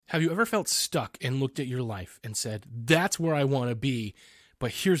Have you ever felt stuck and looked at your life and said, that's where I want to be,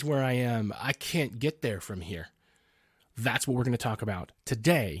 but here's where I am. I can't get there from here. That's what we're going to talk about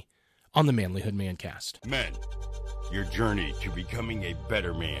today on the Manlyhood Mancast. Men, your journey to becoming a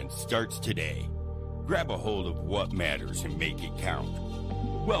better man starts today. Grab a hold of what matters and make it count.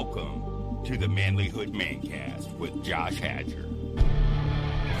 Welcome to the Manlyhood Mancast with Josh Hatcher.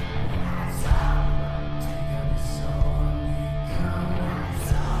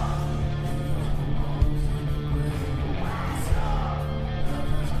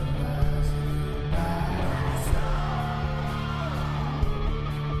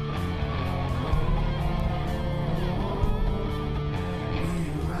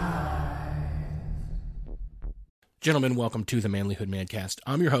 Gentlemen, welcome to the Manlyhood Mancast.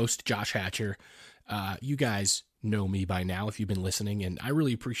 I'm your host, Josh Hatcher. You guys know me by now if you've been listening, and I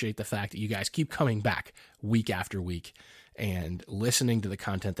really appreciate the fact that you guys keep coming back week after week and listening to the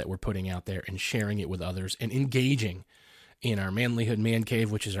content that we're putting out there and sharing it with others and engaging in our Manlyhood Man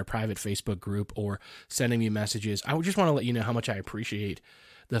Cave, which is our private Facebook group, or sending me messages. I just want to let you know how much I appreciate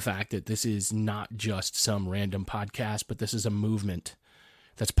the fact that this is not just some random podcast, but this is a movement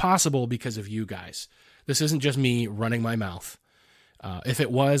that's possible because of you guys. This isn't just me running my mouth. If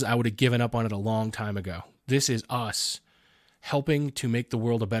it was, I would have given up on it a long time ago. This is us helping to make the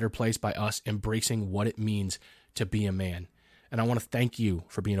world a better place by us embracing what it means to be a man. And I want to thank you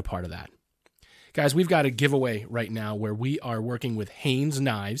for being a part of that. Guys, we've got a giveaway right now where we are working with Haynes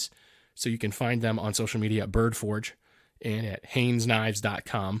Knives. So you can find them on social media at Birdforge and at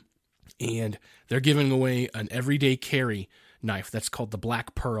HaynesKnives.com. And they're giving away an everyday carry knife that's called the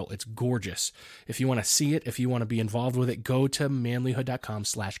Black Pearl. It's gorgeous. If you want to see it, if you want to be involved with it, go to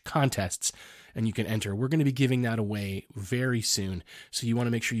manlyhood.com/contests and you can enter. We're going to be giving that away very soon, so you want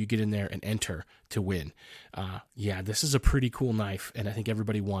to make sure you get in there and enter to win. This is a pretty cool knife, and I think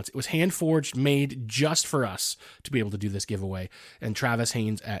everybody wants it. It was hand forged, made just for us to be able to do this giveaway, and Travis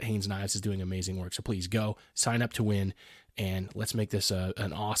Haynes at Haynes Knives is doing amazing work, so please go sign up to win, and let's make this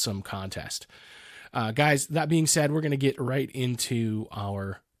an awesome contest. Guys, that being said, we're going to get right into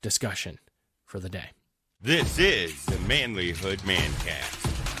our discussion for the day. This is the Manlyhood Mancast.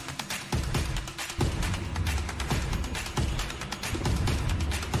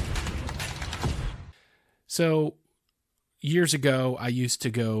 So, years ago, I used to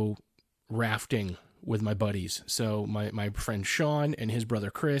go rafting with my buddies. So, my friend Sean and his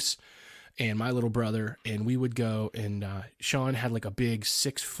brother Chris and my little brother, and we would go, and Sean had like a big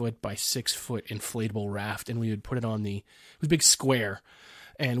 6-foot by 6-foot inflatable raft, and we would put it on it was a big square,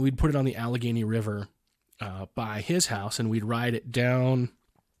 and we'd put it on the Allegheny River by his house, and we'd ride it down,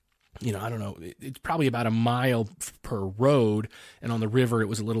 I don't know, it's probably about a mile per road, and on the river it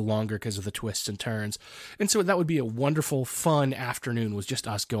was a little longer because of the twists and turns, and so that would be a wonderful, fun afternoon, was just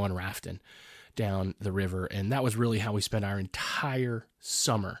us going rafting down the river, and that was really how we spent our entire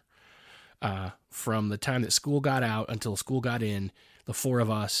summer. From the time that school got out until school got in, the four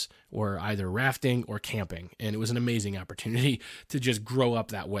of us were either rafting or camping. And it was an amazing opportunity to just grow up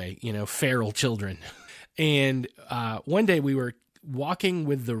that way, feral children. And one day we were walking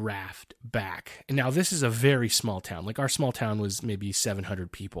with the raft back. And now this is a very small town. Like our small town was maybe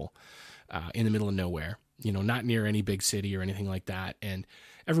 700 people in the middle of nowhere, not near any big city or anything like that. And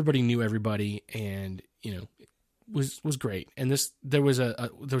everybody knew everybody, and, was great. And there was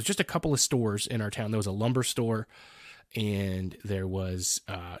just a couple of stores in our town. There was a lumber store, and there was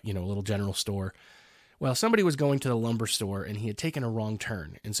a little general store. Well, somebody was going to the lumber store, and he had taken a wrong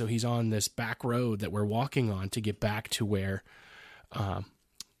turn, and so he's on this back road that we're walking on to get back to where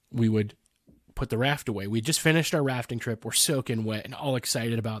we would put the raft away. We just finished our rafting trip. We're soaking wet and all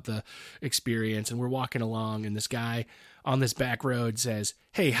excited about the experience, and we're walking along, and this guy on this back road says,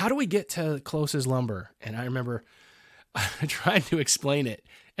 "Hey, how do we get to closest lumber?" And I remember trying to explain it,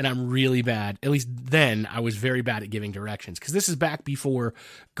 and I'm really bad. At least then I was very bad at giving directions, because this is back before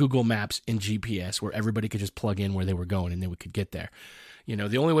Google Maps and GPS, where everybody could just plug in where they were going and then we could get there.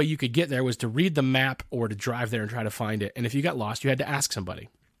 The only way you could get there was to read the map or to drive there and try to find it. And if you got lost, you had to ask somebody.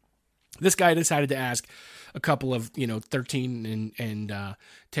 This guy decided to ask a couple of, 13 and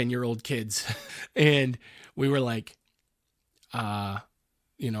 10-year-old kids. And we were like,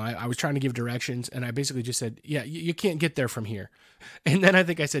 I was trying to give directions, and I basically just said, yeah, you can't get there from here. And then I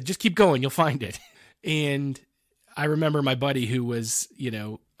think I said, just keep going, you'll find it. And I remember my buddy, who was,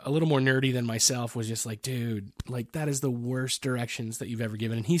 a little more nerdy than myself, was just like, dude, like, that is the worst directions that you've ever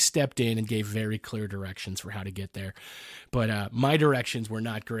given. And he stepped in and gave very clear directions for how to get there. But my directions were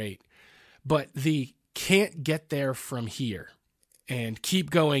not great. But the can't get there from here and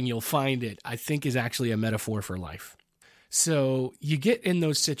keep going, you'll find it, I think is actually a metaphor for life. So you get in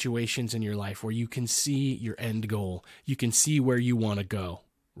those situations in your life where you can see your end goal. You can see where you want to go,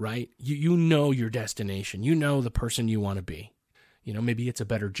 right? You know your destination. You know the person you want to be. You know, maybe it's a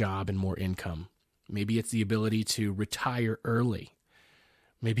better job and more income. Maybe it's the ability to retire early.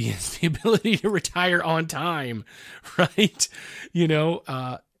 Maybe it's the ability to retire on time, right? You know,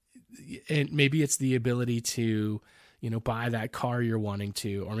 and maybe it's the ability to, you know, buy that car you're wanting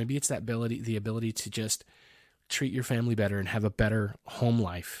to, or maybe it's that the ability to just treat your family better and have a better home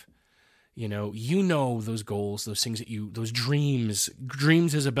life. You know those goals, those things that those dreams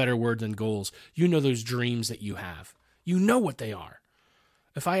is a better word than goals. You know those dreams that you have. You know what they are.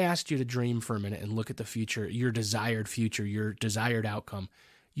 If I asked you to dream for a minute and look at the future, your desired outcome,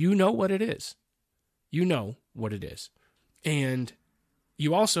 you know what it is. You know what it is. And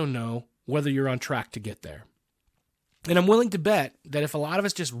you also know whether you're on track to get there. And I'm willing to bet that if a lot of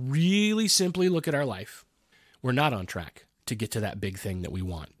us just really simply look at our life, we're not on track to get to that big thing that we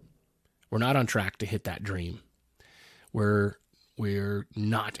want. We're not on track to hit that dream. We're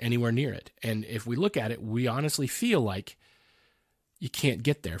not anywhere near it. And if we look at it, we honestly feel like you can't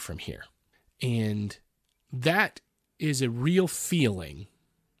get there from here. And that is a real feeling,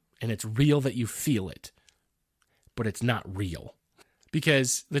 and it's real that you feel it, but it's not real.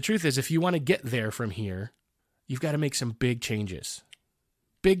 Because the truth is, if you want to get there from here, you've got to make some big changes.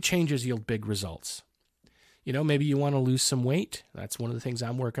 Big changes yield big results. You know, maybe you want to lose some weight. That's one of the things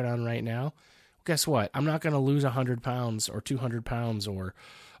I'm working on right now. Guess what? I'm not going to lose 100 pounds or 200 pounds or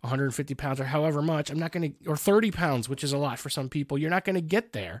 150 pounds or however much. I'm not going to, or 30 pounds, which is a lot for some people. You're not going to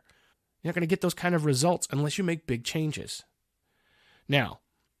get there. You're not going to get those kind of results unless you make big changes. Now,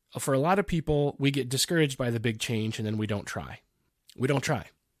 for a lot of people, we get discouraged by the big change and then we don't try. We don't try.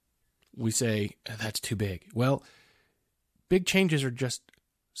 We say, that's too big. Well, big changes are just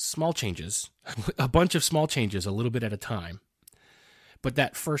small changes, a bunch of small changes, a little bit at a time. But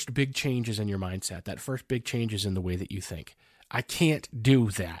that first big change is in your mindset. That first big change is in the way that you think. I can't do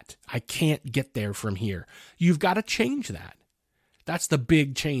that. I can't get there from here. You've got to change that. That's the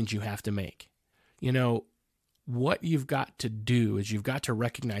big change you have to make. You know, what you've got to do is you've got to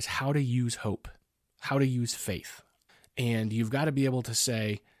recognize how to use hope, how to use faith. And you've got to be able to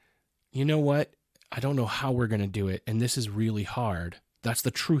say, you know what? I don't know how we're going to do it, and this is really hard. That's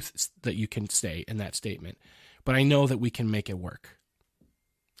the truth that you can say in that statement. But I know that we can make it work.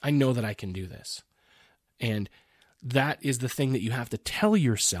 I know that I can do this. And that is the thing that you have to tell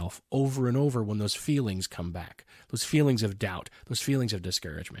yourself over and over when those feelings come back, those feelings of doubt, those feelings of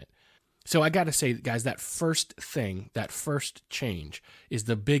discouragement. So I got to say, guys, that first thing, that first change is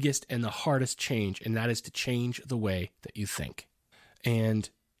the biggest and the hardest change, and that is to change the way that you think. And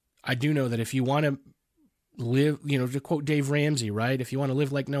I do know that if you want to live, you know, to quote Dave Ramsey, right? If you want to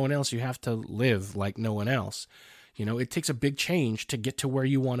live like no one else, you have to live like no one else. You know, it takes a big change to get to where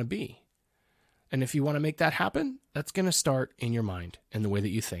you want to be. And if you want to make that happen, that's going to start in your mind and the way that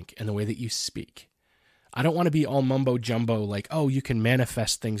you think and the way that you speak. I don't want to be all mumbo jumbo like, oh, you can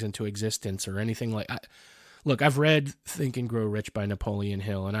manifest things into existence or anything like that. Look, I've read Think and Grow Rich by Napoleon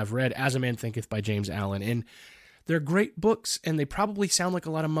Hill, and I've read As a Man Thinketh by James Allen, and they're great books, and they probably sound like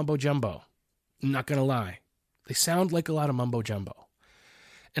a lot of mumbo jumbo. I'm not going to lie. They sound like a lot of mumbo jumbo.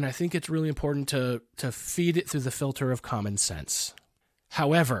 And I think it's really important to feed it through the filter of common sense.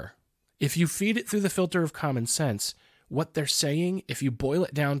 However, if you feed it through the filter of common sense, what they're saying, if you boil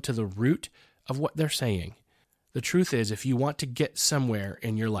it down to the root of what they're saying, the truth is, if you want to get somewhere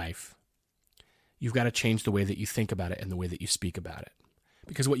in your life, you've got to change the way that you think about it and the way that you speak about it.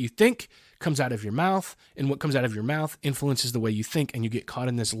 Because what you think comes out of your mouth, and what comes out of your mouth influences the way you think, and you get caught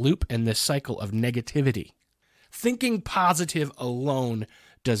in this loop and this cycle of negativity. Thinking positive alone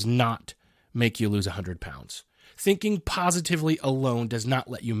does not make you lose 100 pounds. Thinking positively alone does not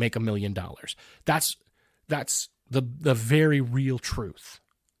let you make $1 million. That's the very real truth.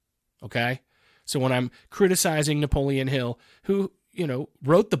 Okay? So when I'm criticizing Napoleon Hill, who, you know,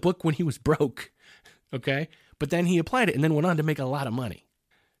 wrote the book when he was broke, okay? But then he applied it and then went on to make a lot of money.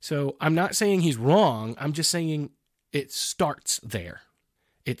 So I'm not saying he's wrong. I'm just saying it starts there.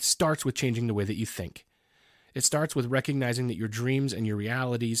 It starts with changing the way that you think. It starts with recognizing that your dreams and your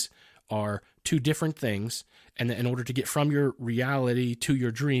realities are two different things, and that in order to get from your reality to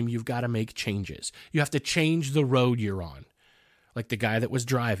your dream, you've got to make changes. You have to change the road you're on. Like the guy that was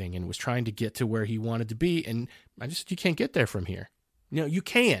driving and was trying to get to where he wanted to be, and you can't get there from here. You know, you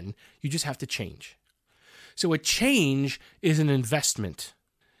can. You just have to change. So a change is an investment.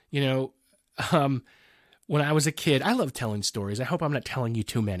 You know, when I was a kid, I love telling stories. I hope I'm not telling you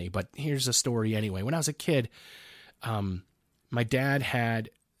too many, but here's a story anyway. When I was a kid, my dad had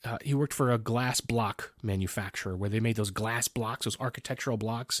he worked for a glass block manufacturer where they made those glass blocks, those architectural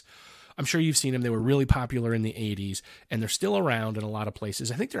blocks. I'm sure you've seen them. They were really popular in the 80s, and they're still around in a lot of places.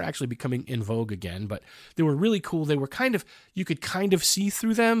 I think they're actually becoming in vogue again, but they were really cool. They were you could kind of see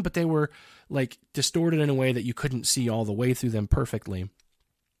through them, but they were like distorted in a way that you couldn't see all the way through them perfectly.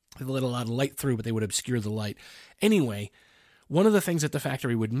 They let a lot of light through, but they would obscure the light. Anyway, one of the things that the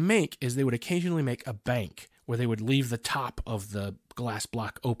factory would make is they would occasionally make a bank where they would leave the top of the glass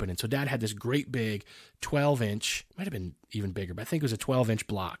block open. And so Dad had this great big 12-inch, might have been even bigger, but I think it was a 12-inch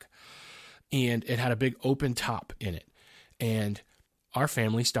block. And it had a big open top in it. And our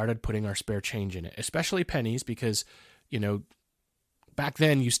family started putting our spare change in it, especially pennies, because, back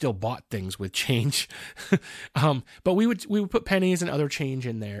then you still bought things with change. But we would put pennies and other change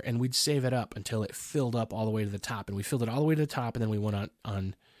in there, and we'd save it up until it filled up all the way to the top. And we filled it all the way to the top, and then we went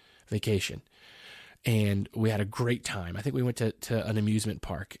on vacation. And we had a great time. I think we went to an amusement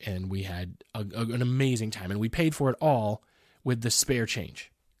park, and we had an amazing time. And we paid for it all with the spare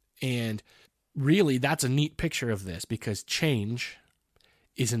change. And really, that's a neat picture of this, because change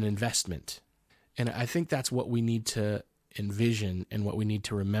is an investment. And I think that's what we need to envision and what we need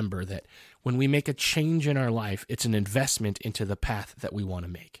to remember, that when we make a change in our life, it's an investment into the path that we want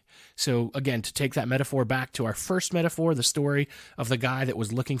to make. So again, to take that metaphor back to our first metaphor, the story of the guy that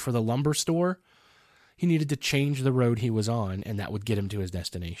was looking for the lumber store, he needed to change the road he was on, and that would get him to his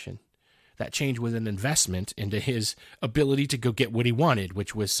destination. That change was an investment into his ability to go get what he wanted,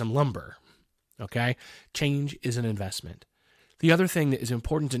 which was some lumber. Okay? Change is an investment. The other thing that is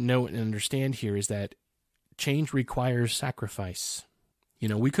important to note and understand here is that change requires sacrifice.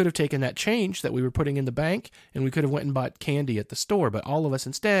 We could have taken that change that we were putting in the bank, and we could have went and bought candy at the store, but all of us,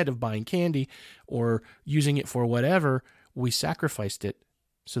 instead of buying candy or using it for whatever, we sacrificed it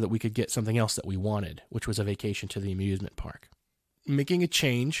so that we could get something else that we wanted, which was a vacation to the amusement park. Making a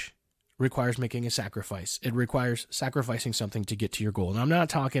change requires making a sacrifice. It requires sacrificing something to get to your goal. And I'm not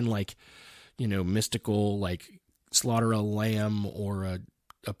talking like, mystical, like slaughter a lamb or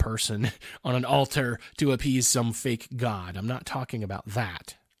a person on an altar to appease some fake god. I'm not talking about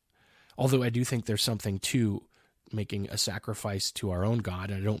that. Although I do think there's something to making a sacrifice to our own God.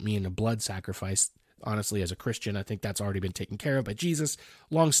 And I don't mean a blood sacrifice. Honestly, as a Christian, I think that's already been taken care of by Jesus.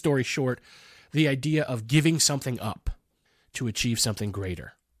 Long story short, the idea of giving something up to achieve something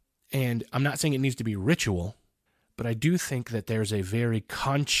greater. And I'm not saying it needs to be ritual, but I do think that there's a very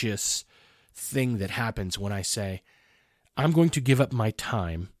conscious thing that happens when I say, I'm going to give up my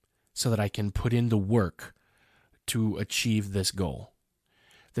time so that I can put in the work to achieve this goal.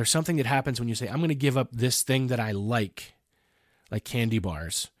 There's something that happens when you say, I'm going to give up this thing that I like candy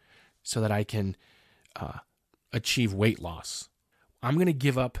bars, so that I can achieve weight loss. I'm going to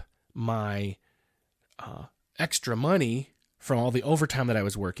give up my extra money from all the overtime that I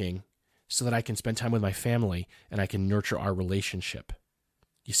was working so that I can spend time with my family and I can nurture our relationship.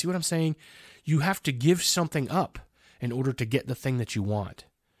 You see what I'm saying? You have to give something up in order to get the thing that you want.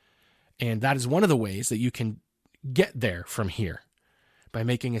 And that is one of the ways that you can get there from here, by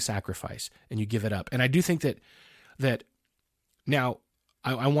making a sacrifice, and you give it up. And I do think that now,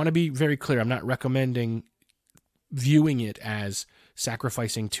 I want to be very clear. I'm not recommending viewing it as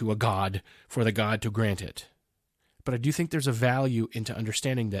sacrificing to a god for the god to grant it. But I do think there's a value into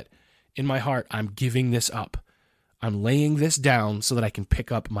understanding that in my heart, I'm giving this up. I'm laying this down so that I can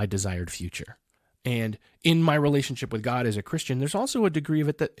pick up my desired future. And in my relationship with God as a Christian, there's also a degree of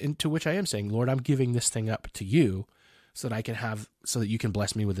it into which I am saying, Lord, I'm giving this thing up to you so that you can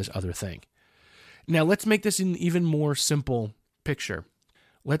bless me with this other thing. Now, let's make this an even more simple picture.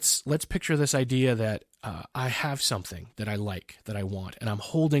 Let's picture this idea that I have something that I like, that I want, and I'm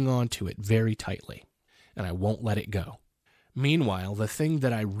holding on to it very tightly, and I won't let it go. Meanwhile, the thing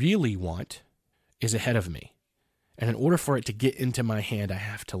that I really want is ahead of me. And in order for it to get into my hand, I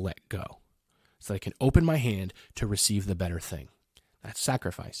have to let go so that I can open my hand to receive the better thing. That's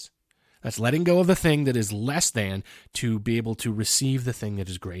sacrifice. That's letting go of the thing that is less than to be able to receive the thing that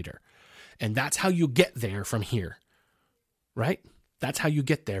is greater. And that's how you get there from here, right? That's how you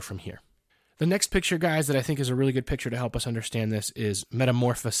get there from here. The next picture, guys, that I think is a really good picture to help us understand this is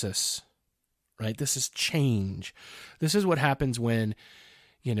metamorphosis, right? This is change. This is what happens when,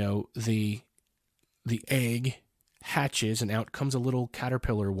 the egg hatches and out comes a little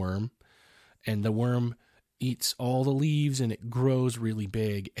caterpillar worm, and the worm eats all the leaves and it grows really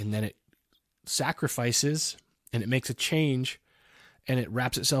big, and then it sacrifices and it makes a change and it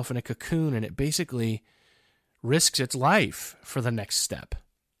wraps itself in a cocoon, and it basically risks its life for the next step,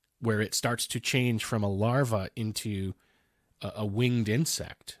 where it starts to change from a larva into a winged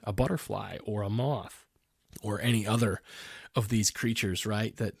insect, a butterfly or a moth. or any other of these creatures,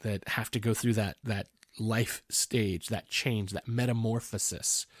 right? That have to go through that life stage, that change, that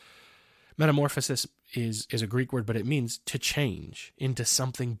metamorphosis. Metamorphosis is a Greek word, but it means to change into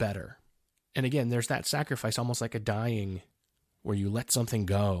something better. And again, there's that sacrifice, almost like a dying, where you let something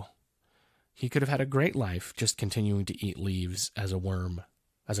go. He could have had a great life just continuing to eat leaves as a worm,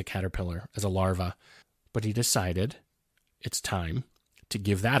 as a caterpillar, as a larva. But he decided it's time to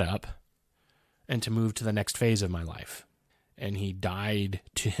give that up and to move to the next phase of my life. And he died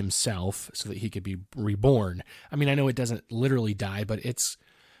to himself so that he could be reborn. I mean, I know it doesn't literally die, but it's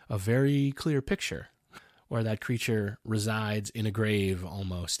a very clear picture where that creature resides in a grave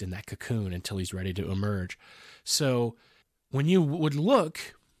almost, in that cocoon, until he's ready to emerge. So when you would look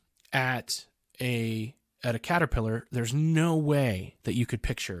at a caterpillar, there's no way that you could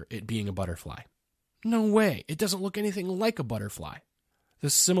picture it being a butterfly. No way. It doesn't look anything like a butterfly. The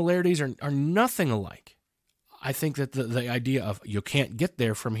similarities are nothing alike. I think that the idea of you can't get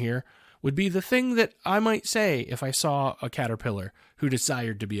there from here would be the thing that I might say if I saw a caterpillar who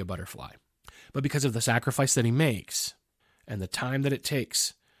desired to be a butterfly. But because of the sacrifice that he makes and the time that it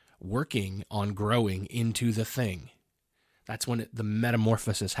takes working on growing into the thing, that's when the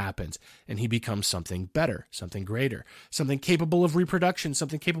metamorphosis happens, and he becomes something better, something greater, something capable of reproduction,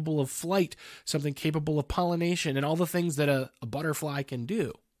 something capable of flight, something capable of pollination, and all the things that a butterfly can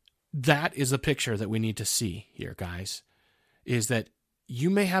do. That is the picture that we need to see here, guys, is that you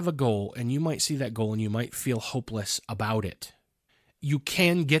may have a goal, and you might see that goal, and you might feel hopeless about it. You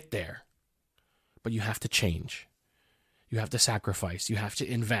can get there, but you have to change. You have to sacrifice. You have to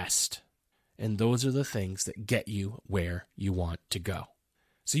invest. And those are the things that get you where you want to go.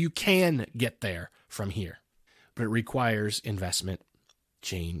 So you can get there from here, but it requires investment,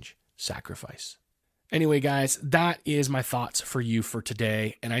 change, sacrifice. Anyway, guys, that is my thoughts for you for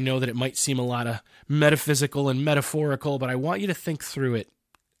today. And I know that it might seem a lot of metaphysical and metaphorical, but I want you to think through it.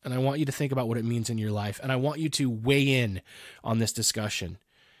 And I want you to think about what it means in your life. And I want you to weigh in on this discussion.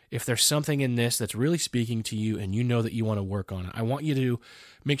 If there's something in this that's really speaking to you and you know that you want to work on it, I want you to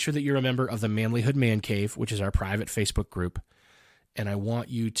make sure that you're a member of the Manlyhood Man Cave, which is our private Facebook group. And I want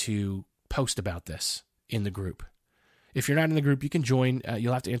you to post about this in the group. If you're not in the group, you can join.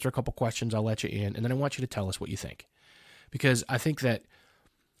 You'll have to answer a couple questions. I'll let you in. And then I want you to tell us what you think. Because I think that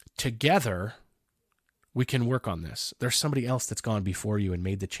together we can work on this. There's somebody else that's gone before you and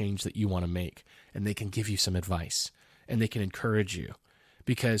made the change that you want to make. And they can give you some advice. And they can encourage you.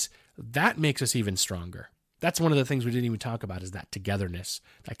 Because that makes us even stronger. That's one of the things we didn't even talk about, is that togetherness,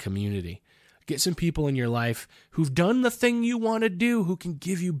 that community. Get some people in your life who've done the thing you want to do, who can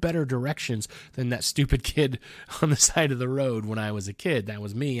give you better directions than that stupid kid on the side of the road when I was a kid. That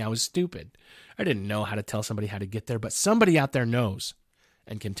was me. I was stupid. I didn't know how to tell somebody how to get there, but somebody out there knows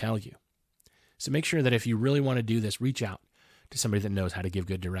and can tell you. So make sure that if you really want to do this, reach out to somebody that knows how to give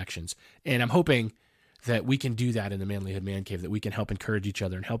good directions. And I'm hoping that we can do that in the Manlyhood Man Cave, that we can help encourage each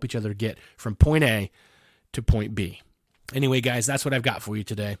other and help each other get from point A to point B. Anyway, guys, that's what I've got for you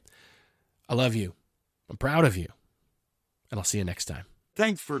today. I love you. I'm proud of you. And I'll see you next time.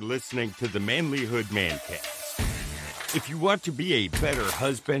 Thanks for listening to the Manlyhood Mancast. If you want to be a better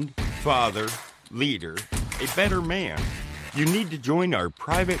husband, father, leader, a better man, you need to join our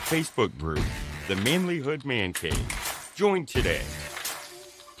private Facebook group, the Manlyhood Man Cave. Join today.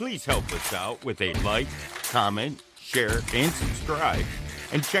 Please help us out with a like, comment, share, and subscribe.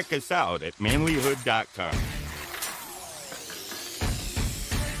 And check us out at manlyhood.com.